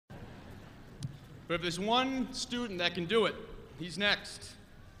But if there's one student that can do it, he's next.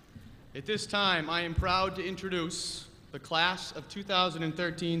 At this time, I am proud to introduce the class of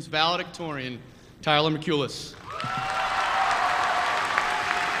 2013's valedictorian, Tyler Mikulis.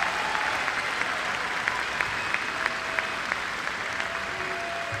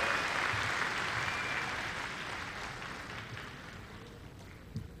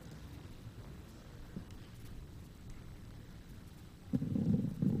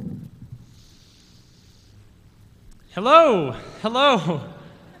 Hello, hello.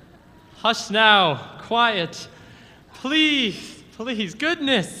 Hush now, quiet. Please, please,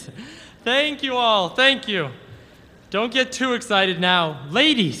 goodness. Thank you all, thank you. Don't get too excited now.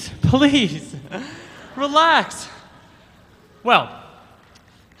 Ladies, please, relax. Well,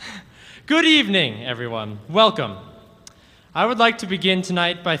 good evening, everyone. Welcome. I would like to begin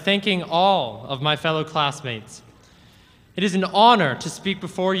tonight by thanking all of my fellow classmates. It is an honor to speak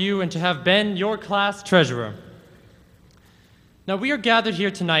before you and to have been your class treasurer. Now, we are gathered here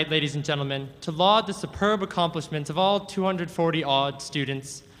tonight, ladies and gentlemen, to laud the superb accomplishments of all 240-odd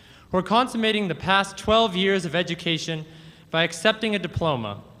students who are consummating the past 12 years of education by accepting a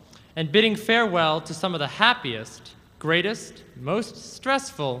diploma and bidding farewell to some of the happiest, greatest, most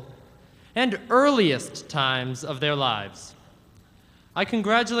stressful, and earliest times of their lives. I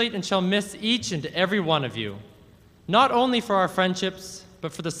congratulate and shall miss each and every one of you, not only for our friendships,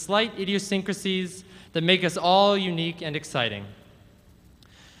 but for the slight idiosyncrasies that make us all unique and exciting.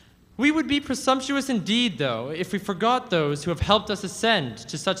 We would be presumptuous indeed, though, if we forgot those who have helped us ascend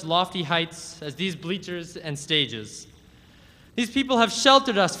to such lofty heights as these bleachers and stages. These people have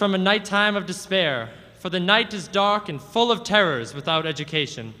sheltered us from a nighttime of despair, for the night is dark and full of terrors without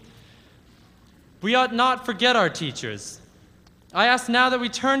education. We ought not forget our teachers. I ask now that we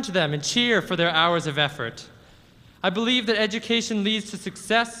turn to them and cheer for their hours of effort. I believe that education leads to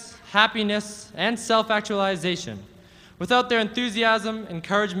success, happiness, and self-actualization. Without their enthusiasm,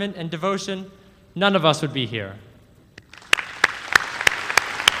 encouragement, and devotion, none of us would be here.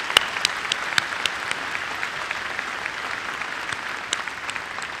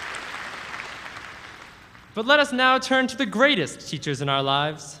 But let us now turn to the greatest teachers in our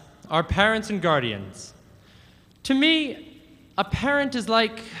lives, our parents and guardians. To me, a parent is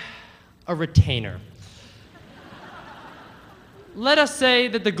like a retainer. Let us say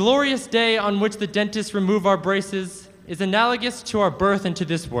that the glorious day on which the dentists remove our braces is analogous to our birth into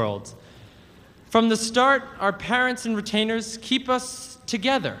this world. From the start, our parents and retainers keep us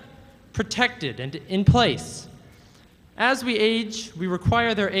together, protected and in place. As we age, we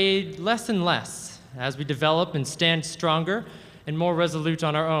require their aid less and less as we develop and stand stronger and more resolute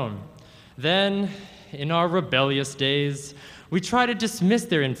on our own. Then, in our rebellious days, we try to dismiss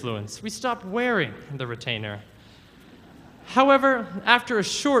their influence. We stop wearing the retainer. However, after a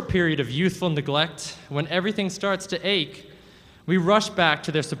short period of youthful neglect, when everything starts to ache, we rush back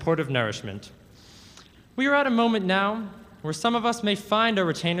to their supportive nourishment. We are at a moment now where some of us may find our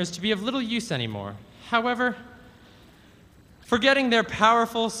retainers to be of little use anymore. However, forgetting their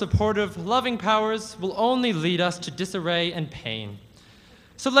powerful, supportive, loving powers will only lead us to disarray and pain.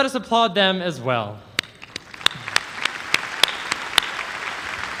 So let us applaud them as well.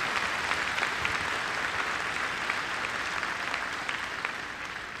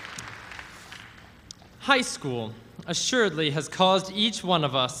 High school assuredly has caused each one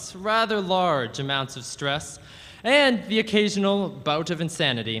of us rather large amounts of stress and the occasional bout of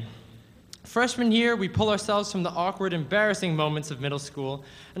insanity. Freshman year, we pull ourselves from the awkward, embarrassing moments of middle school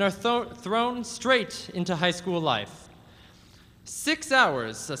and are thrown straight into high school life. 6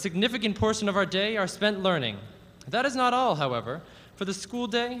 hours, a significant portion of our day, are spent learning. That is not all, however, for the school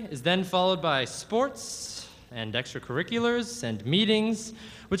day is then followed by sports and extracurriculars and meetings,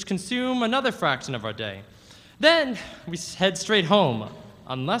 which consume another fraction of our day. Then we head straight home,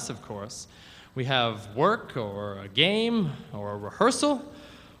 unless, of course, we have work or a game or a rehearsal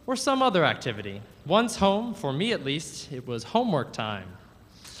or some other activity. Once home, for me at least, it was homework time.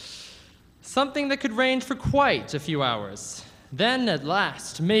 Something that could range for quite a few hours. Then, at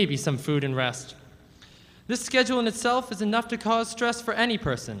last, maybe some food and rest. This schedule in itself is enough to cause stress for any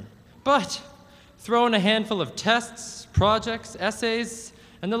person. But throw in a handful of tests, projects, essays,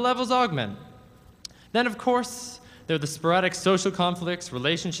 and the levels augment. Then, of course, there are the sporadic social conflicts,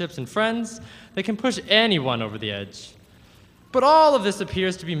 relationships, and friends that can push anyone over the edge. But all of this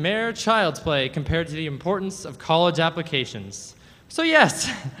appears to be mere child's play compared to the importance of college applications. So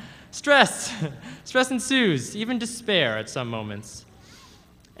yes, stress ensues, even despair at some moments.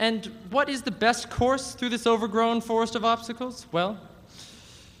 And what is the best course through this overgrown forest of obstacles? Well,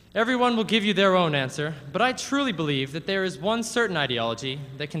 everyone will give you their own answer, but I truly believe that there is one certain ideology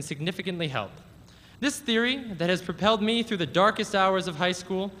that can significantly help. This theory that has propelled me through the darkest hours of high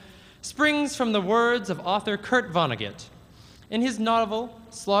school springs from the words of author Kurt Vonnegut. In his novel,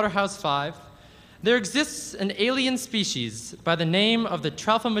 Slaughterhouse-Five, there exists an alien species by the name of the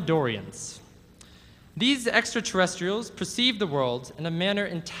Tralfamadorians. These extraterrestrials perceive the world in a manner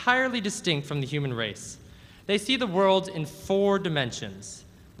entirely distinct from the human race. They see the world in 4 dimensions: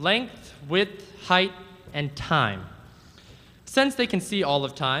 length, width, height, and time. Since they can see all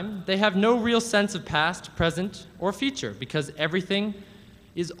of time, they have no real sense of past, present, or future because everything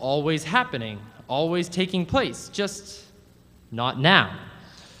is always happening, always taking place, just not now.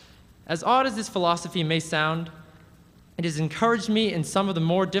 As odd as this philosophy may sound, it has encouraged me in some of the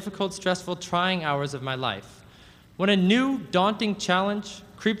more difficult, stressful, trying hours of my life. When a new, daunting challenge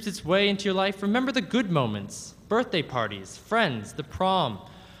creeps its way into your life, remember the good moments: birthday parties, friends, the prom,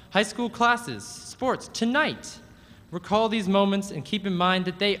 high school classes, sports, tonight. Recall these moments and keep in mind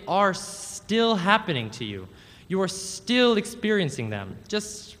that they are still happening to you. You are still experiencing them,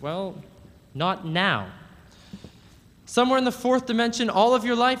 just, well, not now. Somewhere in the 4th dimension, all of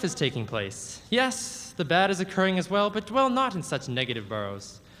your life is taking place. Yes, the bad is occurring as well, but dwell not in such negative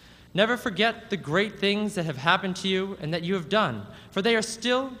burrows. Never forget the great things that have happened to you and that you have done, for they are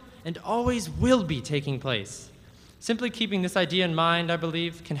still and always will be taking place. Simply keeping this idea in mind, I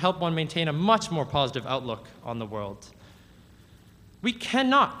believe, can help one maintain a much more positive outlook on the world. We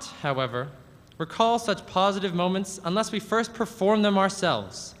cannot, however, recall such positive moments unless we first perform them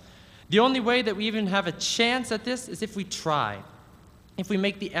ourselves. The only way that we even have a chance at this is if we try, if we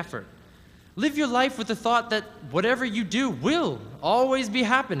make the effort. Live your life with the thought that whatever you do will always be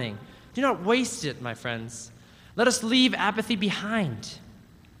happening. Do not waste it, my friends. Let us leave apathy behind.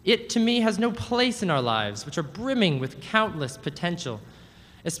 It, to me, has no place in our lives, which are brimming with countless potential,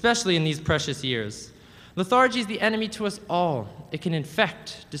 especially in these precious years. Lethargy is the enemy to us all. It can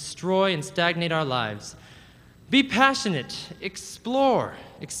infect, destroy, and stagnate our lives. Be passionate, explore,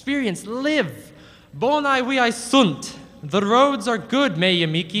 experience, live. Bonai viai sunt. The roads are good,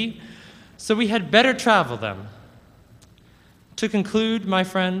 Meyamiki, so we had better travel them. To conclude, my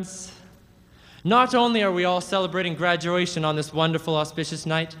friends, not only are we all celebrating graduation on this wonderful, auspicious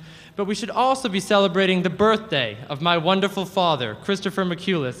night, but we should also be celebrating the birthday of my wonderful father, Christopher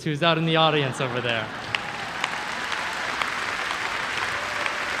Mikulis, who's out in the audience over there.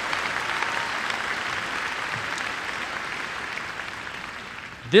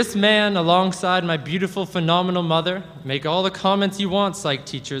 This man, alongside my beautiful, phenomenal mother, make all the comments you want, psych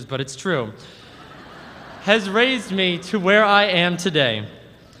teachers, but it's true, has raised me to where I am today.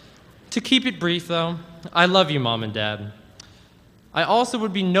 To keep it brief, though, I love you, Mom and Dad. I also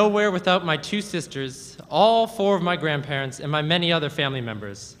would be nowhere without my 2 sisters, all 4 of my grandparents, and my many other family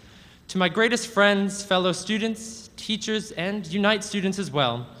members. To my greatest friends, fellow students, teachers, and Unite students as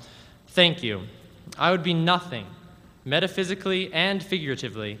well, thank you. I would be nothing, metaphysically and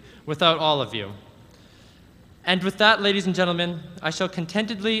figuratively, without all of you. And with that, ladies and gentlemen, I shall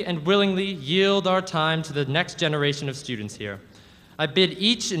contentedly and willingly yield our time to the next generation of students here. I bid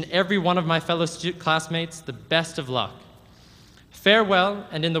each and every one of my fellow classmates the best of luck. Farewell,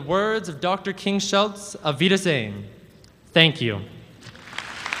 and in the words of Dr. King Schultz, auf Wiedersehen. Thank you.